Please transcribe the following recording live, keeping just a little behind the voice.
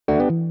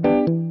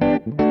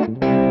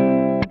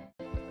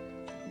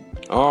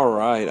All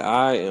right,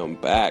 I am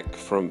back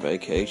from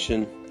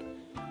vacation.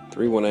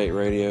 318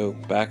 Radio,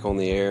 back on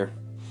the air.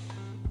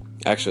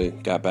 Actually,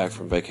 got back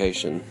from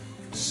vacation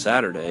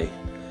Saturday,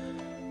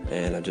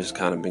 and I've just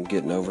kind of been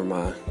getting over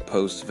my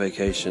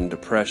post-vacation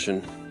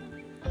depression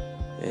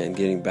and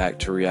getting back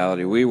to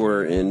reality. We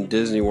were in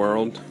Disney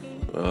World,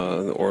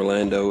 the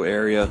Orlando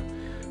area,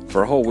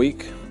 for a whole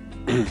week.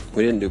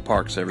 We didn't do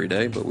parks every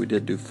day, but we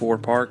did do 4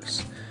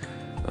 parks,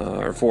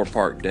 or 4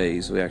 park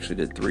days. We actually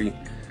did three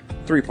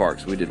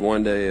parks. We did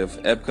 1 day of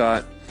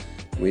Epcot,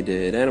 we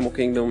did Animal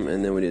Kingdom,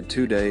 and then we did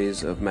 2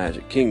 days of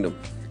Magic Kingdom.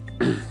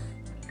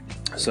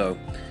 So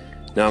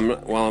now,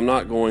 while I'm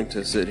not going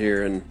to sit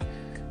here and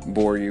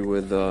bore you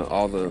with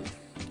all the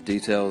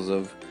details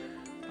of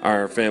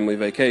our family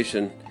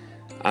vacation,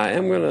 I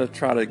am going to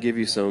try to give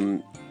you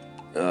some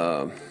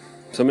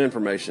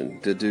information,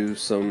 to do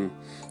some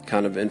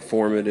kind of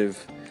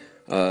informative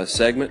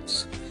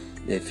segments.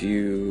 If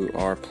you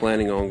are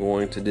planning on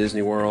going to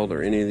Disney World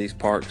or any of these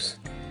parks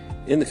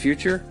in the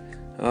future,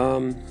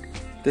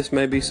 this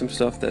may be some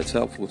stuff that's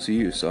helpful to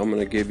you. So I'm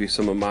going to give you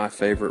some of my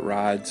favorite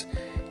rides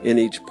in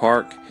each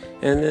park,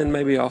 and then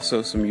maybe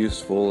also some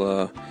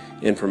useful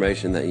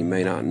information that you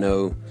may not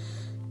know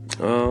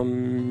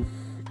in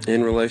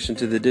relation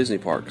to the Disney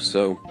parks.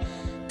 So,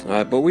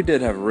 but we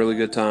did have a really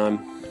good time.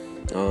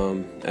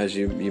 As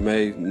you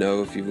may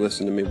know if you've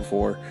listened to me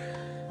before,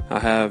 I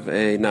have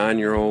a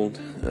 9-year-old,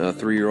 a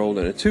 3-year-old,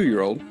 and a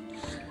 2-year-old.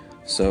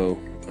 So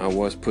I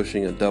was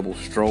pushing a double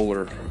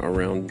stroller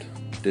around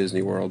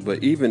Disney World,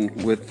 but even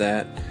with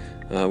that,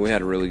 we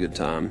had a really good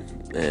time.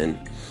 And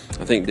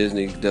I think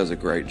Disney does a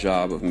great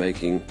job of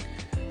making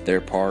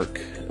their park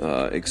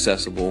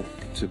accessible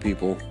to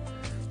people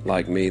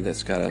like me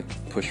that's got to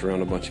push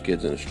around a bunch of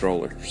kids in a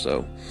stroller.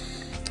 So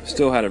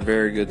still had a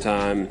very good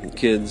time.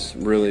 Kids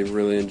really,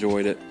 really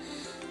enjoyed it.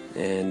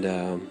 And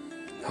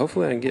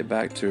hopefully I can get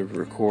back to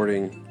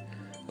recording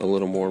a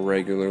little more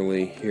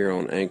regularly here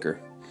on Anchor.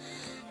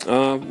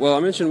 Well, I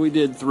mentioned we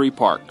did 3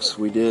 parks.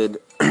 We did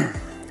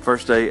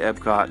first day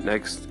Epcot,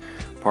 next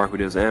park we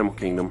did was Animal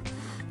Kingdom,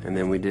 and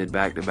then we did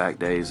back-to-back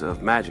days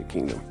of Magic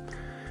Kingdom.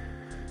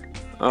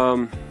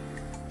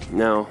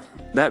 Now,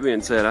 that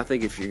being said, I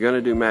think if you're going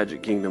to do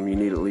Magic Kingdom, you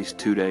need at least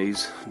 2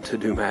 days to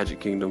do Magic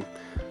Kingdom.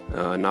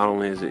 Not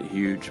only is it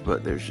huge,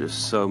 but there's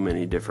just so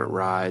many different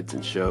rides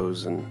and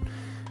shows and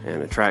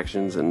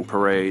attractions and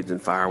parades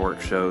and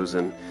fireworks shows,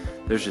 and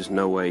there's just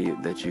no way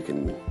that you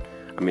can,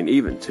 I mean,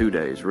 even 2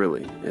 days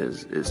really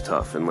is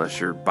tough unless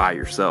you're by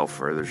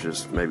yourself, or there's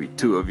just maybe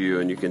 2 of you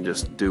and you can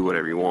just do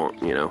whatever you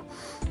want, you know.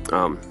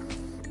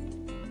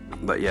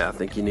 But yeah, I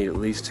think you need at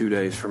least 2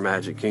 days for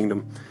Magic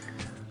Kingdom.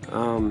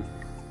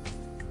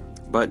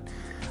 But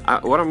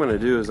what I'm going to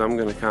do is I'm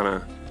going to kind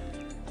of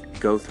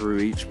go through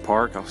each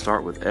park. I'll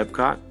start with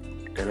Epcot,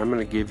 and I'm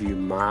going to give you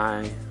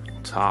my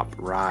top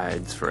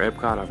rides for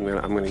Epcot. I'm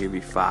going to give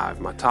you 5,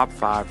 my top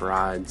 5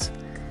 rides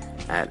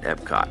at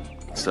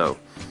Epcot. So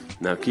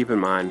now keep in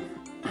mind,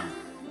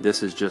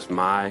 this is just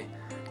my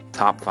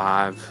top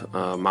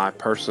 5, my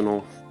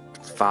personal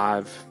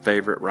 5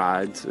 favorite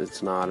rides.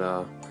 It's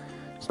not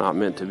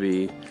meant to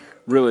be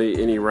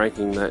really any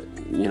ranking that,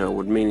 you know,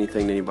 would mean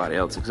anything to anybody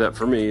else except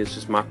for me. It's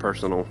just my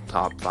personal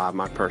top 5,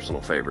 my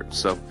personal favorites.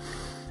 So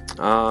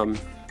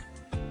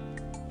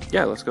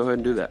yeah, let's go ahead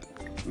and do that.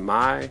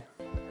 My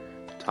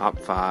top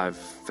 5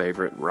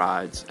 favorite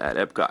rides at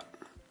Epcot.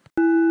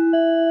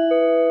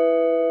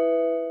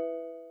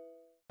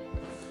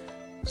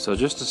 So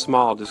just a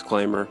small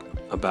disclaimer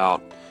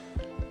about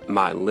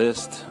my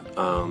list.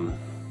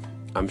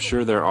 I'm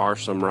sure there are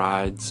some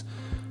rides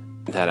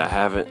that I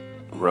haven't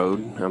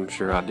rode. I'm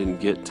sure I didn't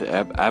get to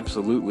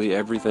absolutely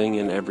everything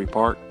in every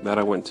park that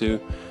I went to.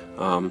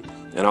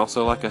 And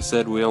also, like I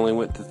said, we only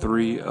went to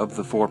 3 of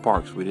the 4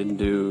 parks. We didn't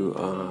do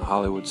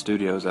Hollywood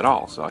Studios at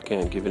all, so I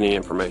can't give any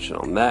information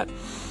on that.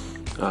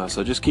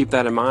 So just keep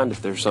that in mind.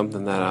 If there's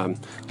something that I'm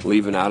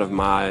leaving out of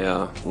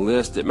my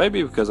list, it may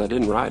be because I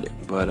didn't ride it,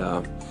 but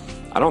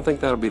I don't think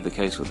that'll be the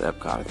case with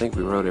Epcot. I think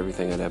we rode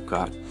everything at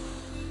Epcot.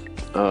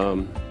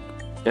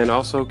 And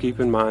also keep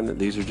in mind that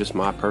these are just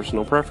my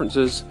personal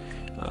preferences.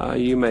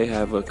 You may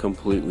have a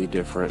completely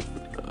different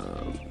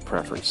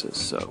preferences.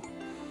 So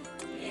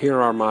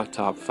here are my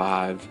top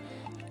 5,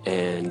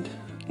 and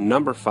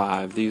number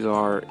 5, these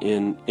are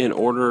in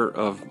order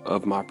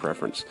of my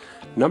preference.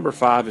 Number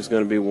 5 is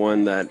going to be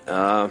one that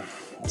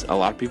a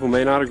lot of people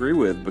may not agree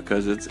with,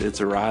 because it's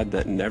a ride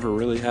that never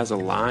really has a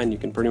line. You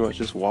can pretty much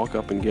just walk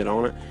up and get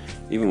on it,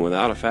 even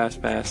without a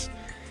fast pass.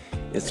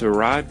 It's a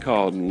ride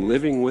called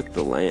Living with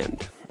the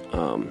Land,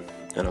 and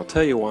I'll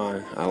tell you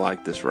why I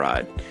like this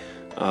ride.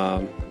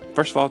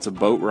 First of all, it's a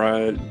boat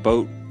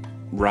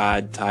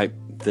ride type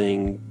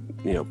thing.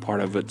 You know, part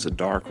of it's a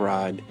dark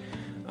ride.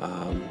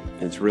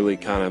 It's really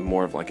kind of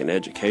more of like an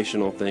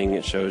educational thing.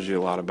 It shows you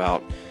a lot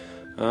about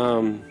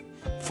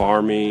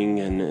farming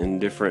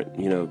and different,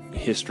 you know,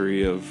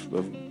 history of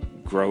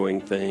growing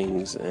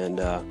things. And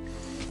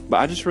but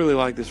I just really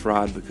like this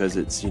ride because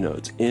it's, you know,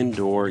 it's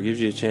indoor. It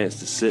gives you a chance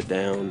to sit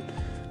down.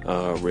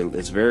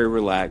 It's very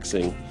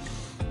relaxing.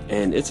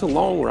 and it's a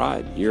long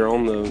ride. You're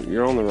on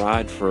the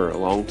ride for a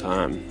long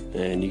time,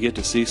 and you get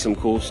to see some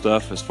cool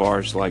stuff as far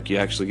as like you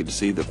actually get to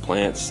see the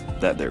plants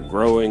that they're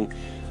growing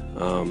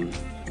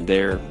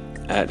there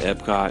at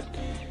Epcot.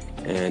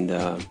 And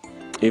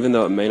even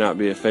though it may not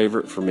be a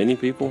favorite for many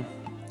people,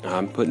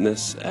 I'm putting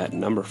this at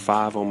number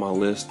 5 on my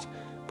list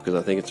because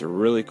I think it's a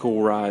really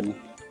cool ride,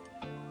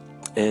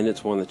 and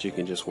it's one that you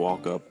can just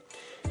walk up,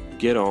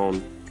 get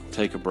on,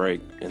 take a break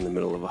in the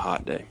middle of a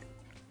hot day.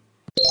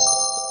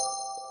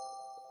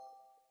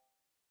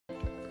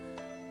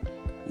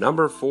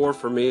 Number 4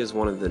 for me is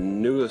one of the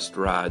newest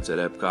rides at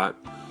Epcot,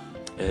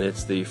 and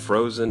it's the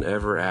Frozen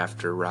Ever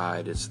After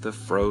ride. It's the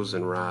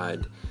Frozen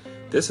ride.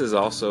 This is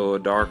also a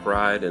dark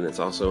ride, and it's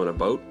also in a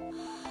boat.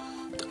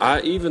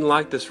 I even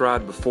liked this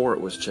ride before it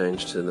was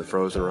changed to the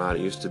Frozen ride.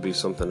 It used to be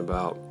something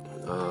about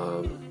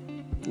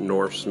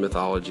Norse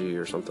mythology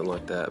or something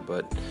like that,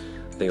 but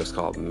I think it was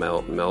called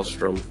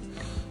Maelstrom.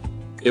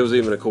 It was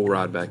even a cool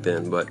ride back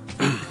then, but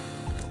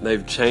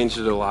they've changed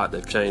it a lot.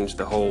 They've changed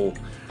the whole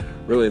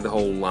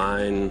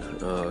line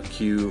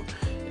queue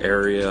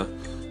area.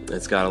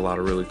 It's got a lot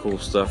of really cool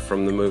stuff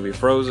from the movie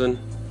Frozen.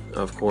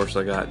 Of course,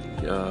 I got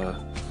a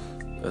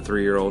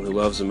 3-year-old who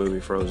loves the movie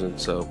Frozen,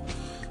 so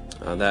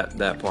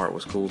that part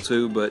was cool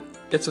too. But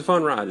it's a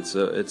fun ride. It's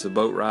a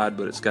boat ride,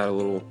 but it's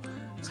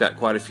got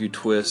quite a few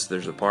twists.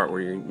 There's a part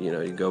where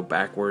you go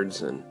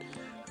backwards, and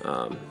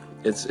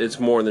it's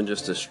more than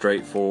just a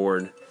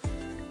straightforward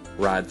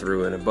ride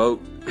through in a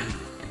boat.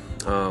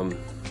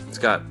 It's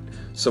got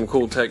some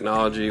cool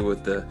technology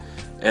with the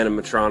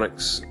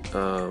animatronics.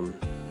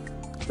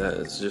 That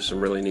is just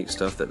some really neat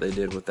stuff that they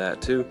did with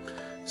that too.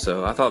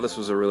 So I thought this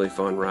was a really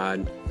fun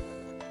ride.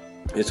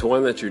 It's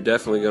one that you're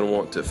definitely going to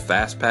want to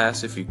fast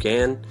pass if you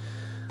can,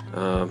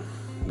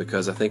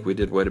 because I think we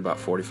did wait about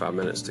 45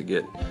 minutes to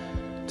get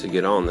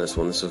on this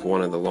one. This is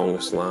one of the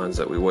longest lines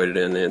that we waited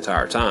in the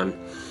entire time.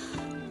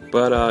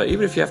 But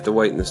even if you have to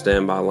wait in the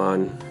standby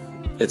line,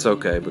 it's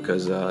okay,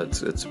 because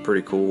it's a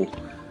pretty cool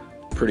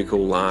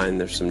line.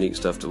 There's some neat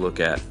stuff to look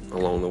at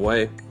along the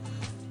way.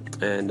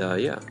 And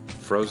yeah,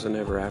 Frozen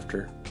Ever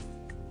After,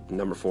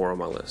 number 4 on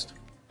my list.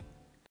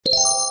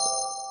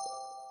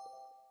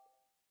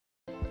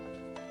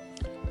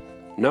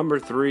 Number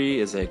 3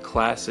 is a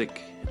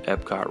classic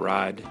Epcot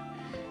ride,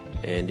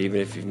 and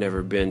even if you've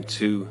never been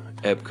to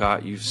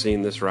Epcot, you've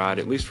seen this ride,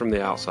 at least from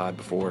the outside,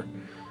 before,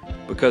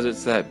 because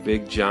it's that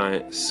big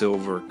giant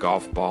silver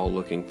golf ball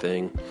looking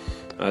thing.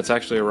 It's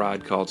actually a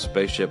ride called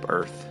Spaceship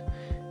Earth,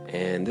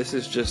 and this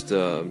is just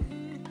a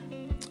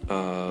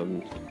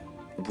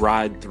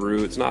ride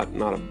through. It's not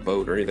a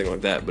boat or anything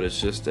like that, but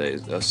it's just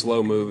a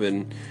slow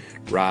moving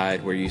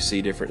ride where you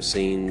see different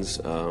scenes.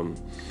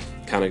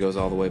 Kind of goes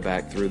all the way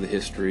back through the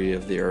history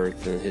of the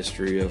Earth and the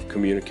history of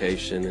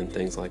communication and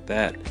things like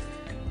that.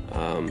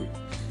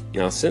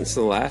 Now, since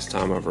the last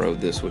time I've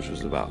rode this, which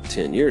was about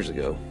 10 years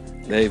ago,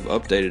 they've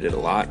updated it a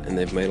lot, and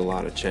they've made a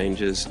lot of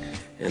changes,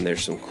 and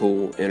there's some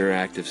cool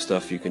interactive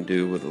stuff you can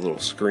do with a little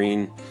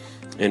screen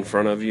in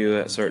front of you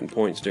at certain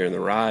points during the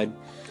ride,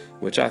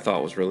 which I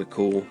thought was really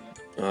cool.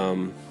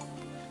 And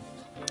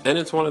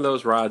it's one of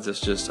those rides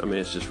that's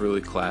it's just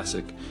really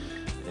classic.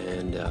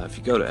 And if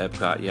you go to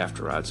Epcot, you have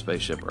to ride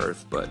Spaceship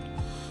Earth, but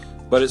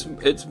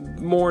it's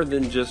more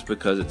than just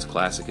because it's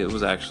classic. It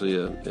was actually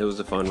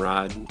a fun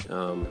ride.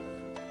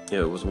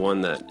 It was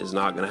one that is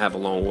not going to have a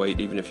long wait.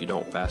 Even if you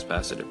don't fast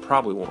pass it, it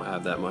probably won't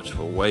have that much of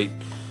a wait.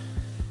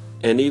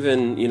 And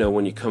even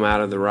when you come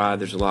out of the ride,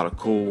 there's a lot of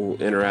cool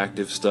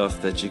interactive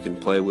stuff that you can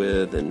play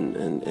with,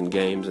 and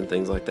games and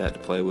things like that to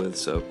play with.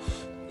 So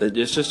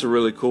it's just a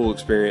really cool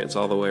experience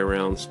all the way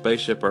around.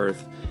 Spaceship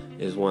Earth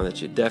is one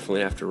that you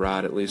definitely have to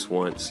ride at least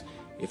once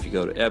if you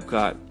go to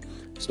Epcot.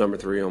 It's number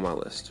 3 on my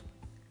list.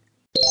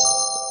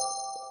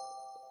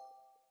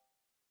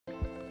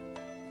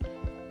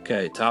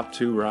 Okay, top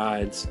 2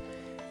 rides,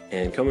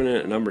 and coming in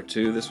at number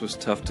 2, this was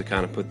tough to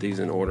kind of put these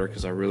in order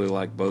because I really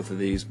like both of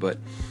these, but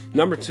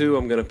number 2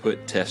 I'm going to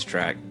put Test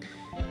Track.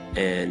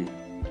 And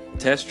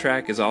Test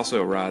Track is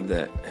also a ride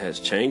that has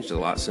changed a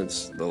lot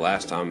since the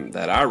last time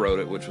that I rode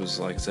it, which was,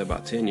 like I said,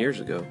 about 10 years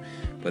ago.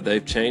 But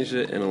they've changed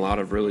it in a lot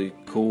of really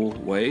cool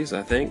ways,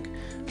 I think.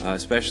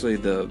 Especially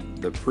the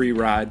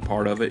pre-ride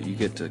part of it. You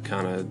get to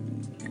kind of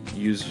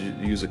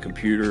use a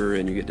computer,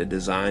 and you get to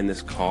design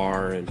this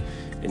car, and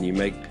you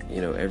make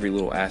every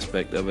little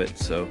aspect of it.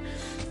 So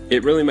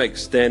it really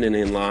makes standing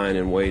in line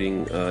and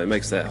waiting, it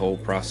makes that whole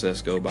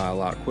process go by a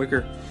lot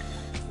quicker.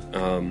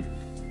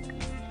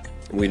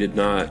 We did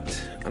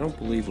not, I don't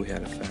believe we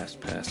had a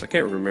fast pass. I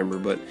can't remember,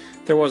 but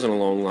there wasn't a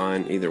long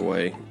line either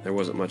way. There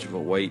wasn't much of a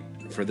wait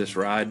for this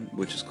ride,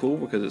 which is cool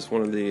because it's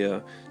one of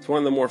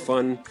the more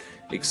fun,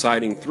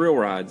 exciting thrill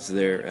rides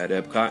there at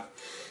Epcot.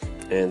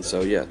 And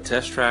so yeah,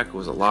 Test Track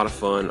was a lot of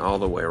fun all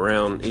the way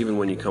around. Even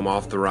when you come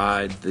off the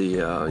ride,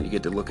 you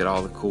get to look at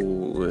all the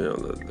cool,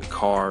 the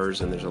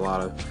cars, and there's a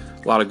lot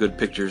of good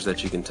pictures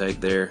that you can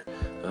take there,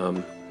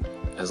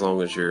 as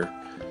long as your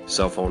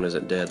cell phone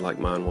isn't dead like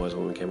mine was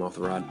when we came off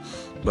the ride.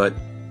 But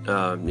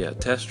yeah,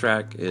 Test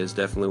Track is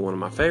definitely one of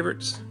my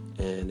favorites,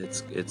 and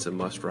it's a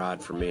must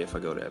ride for me if I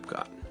go to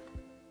Epcot.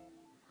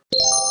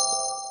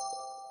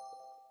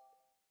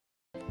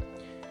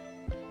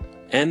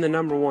 And the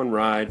number one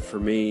ride for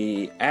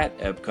me at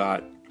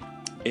Epcot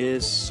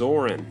is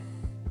Soarin'.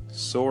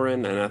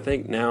 Soarin', and I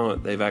think now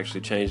they've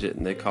actually changed it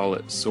and they call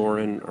it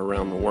Soarin'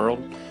 Around the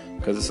World,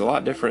 because it's a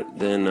lot different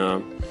than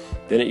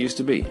it used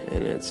to be,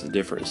 and it's a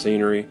different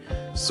scenery.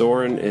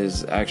 Soarin'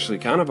 is actually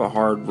kind of a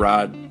hard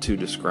ride to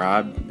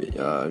describe.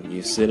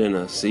 You sit in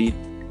a seat,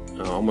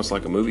 almost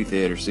like a movie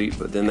theater seat,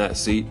 but then that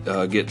seat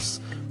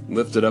gets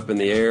lifted up in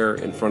the air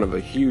in front of a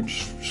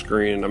huge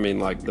screen. I mean,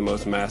 like the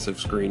most massive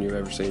screen you've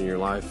ever seen in your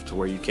life, to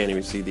where you can't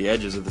even see the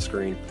edges of the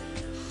screen.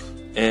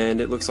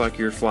 And it looks like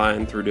you're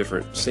flying through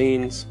different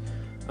scenes.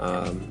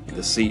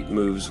 The seat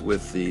moves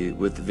with the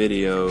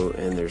video,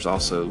 and there's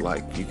also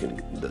like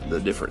the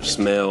different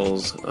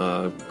smells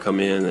come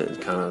in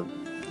that kind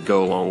of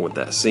go along with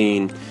that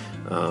scene,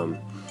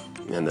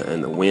 and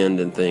the wind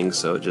and things.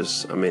 So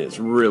it's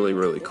really,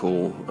 really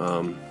cool.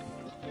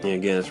 And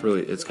again,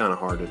 it's kind of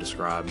hard to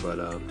describe,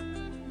 but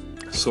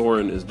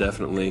Soarin' is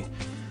definitely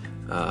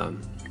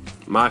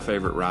my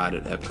favorite ride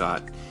at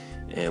Epcot,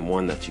 and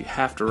one that you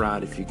have to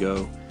ride if you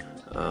go.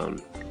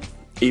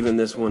 Even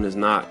this one is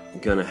not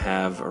going to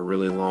have a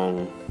really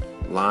long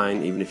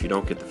line, even if you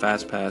don't get the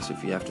fast pass.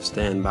 If you have to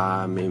stand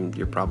by, I mean,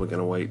 you're probably going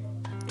to wait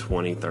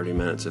 20-30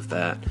 minutes, if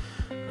that.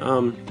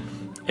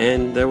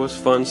 And there was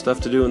fun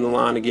stuff to do in the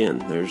line again.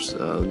 There's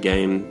a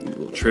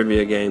little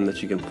trivia game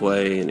that you can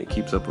play, and it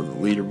keeps up with the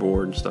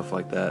leaderboard and stuff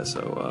like that.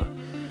 So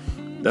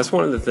that's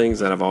one of the things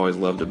that I've always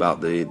loved about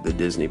the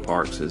Disney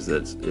parks, is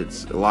that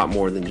it's a lot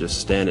more than just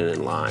standing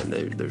in line.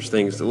 There's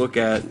things to look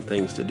at and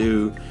things to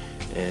do.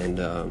 And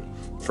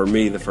for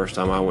me, the first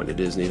time I went to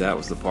Disney, that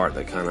was the part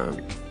that kind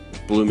of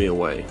blew me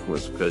away,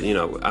 was because,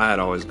 I had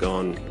always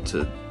gone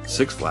to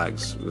Six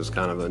Flags. It was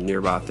kind of a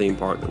nearby theme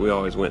park that we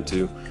always went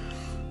to.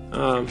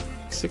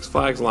 Six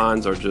Flags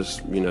lines are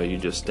just, you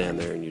just stand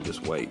there and you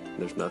just wait.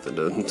 There's nothing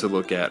to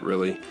look at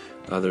really,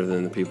 other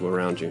than the people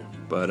around you.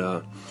 But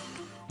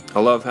I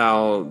love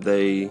how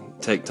they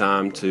take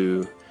time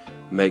to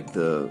make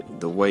the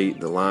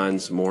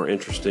lines more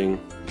interesting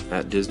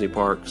at Disney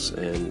parks,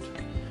 and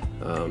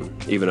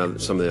even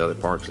some of the other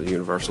parks, the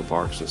Universal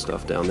parks and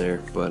stuff down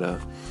there. But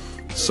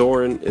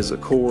Soarin' is a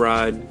cool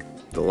ride.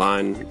 The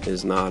line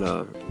is not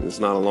a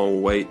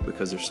long wait,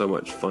 because there's so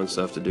much fun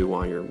stuff to do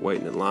while you're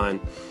waiting in line.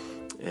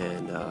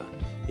 And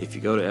if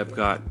you go to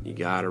Epcot, you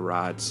gotta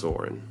ride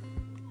Soarin',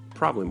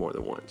 probably more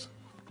than once.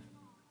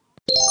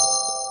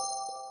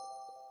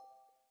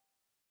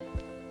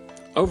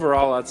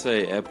 Overall, I'd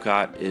say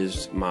Epcot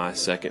is my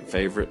second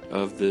favorite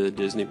of the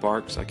Disney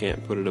parks. I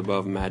can't put it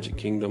above Magic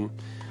Kingdom.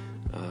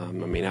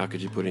 How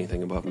could you put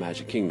anything above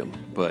Magic Kingdom?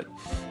 But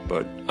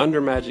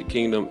under Magic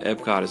Kingdom,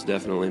 Epcot is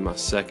definitely my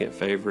second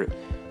favorite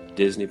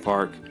Disney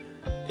park.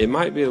 It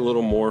might be a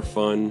little more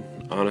fun,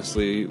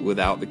 honestly,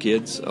 without the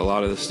kids. A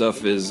lot of the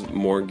stuff is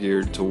more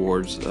geared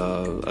towards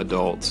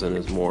adults, and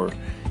is more,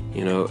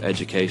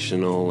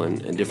 educational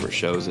and different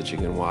shows that you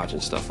can watch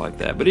and stuff like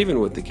that. But even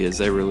with the kids,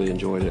 they really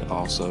enjoyed it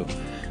also.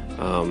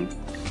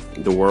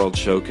 The World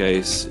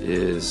Showcase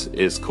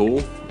is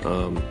cool.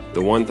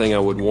 The one thing I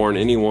would warn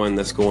anyone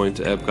that's going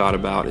to Epcot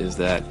about is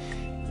that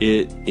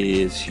it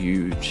is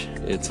huge.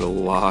 It's a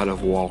lot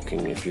of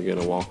walking if you're going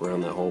to walk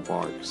around that whole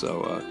park.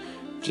 So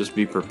just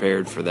be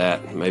prepared for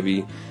that.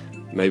 Maybe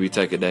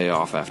take a day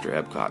off after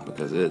Epcot,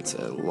 because it's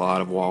a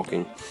lot of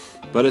walking.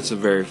 But it's a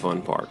very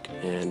fun park,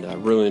 and I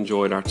really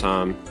enjoyed our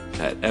time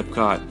at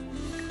Epcot.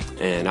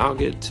 And I'll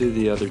get to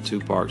the other two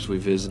parks we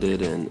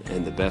visited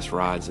and the best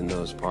rides in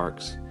those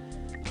parks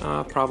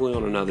probably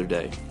on another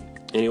day.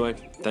 Anyway,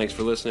 thanks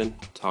for listening.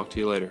 Talk to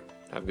you later.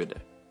 Have a good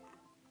day.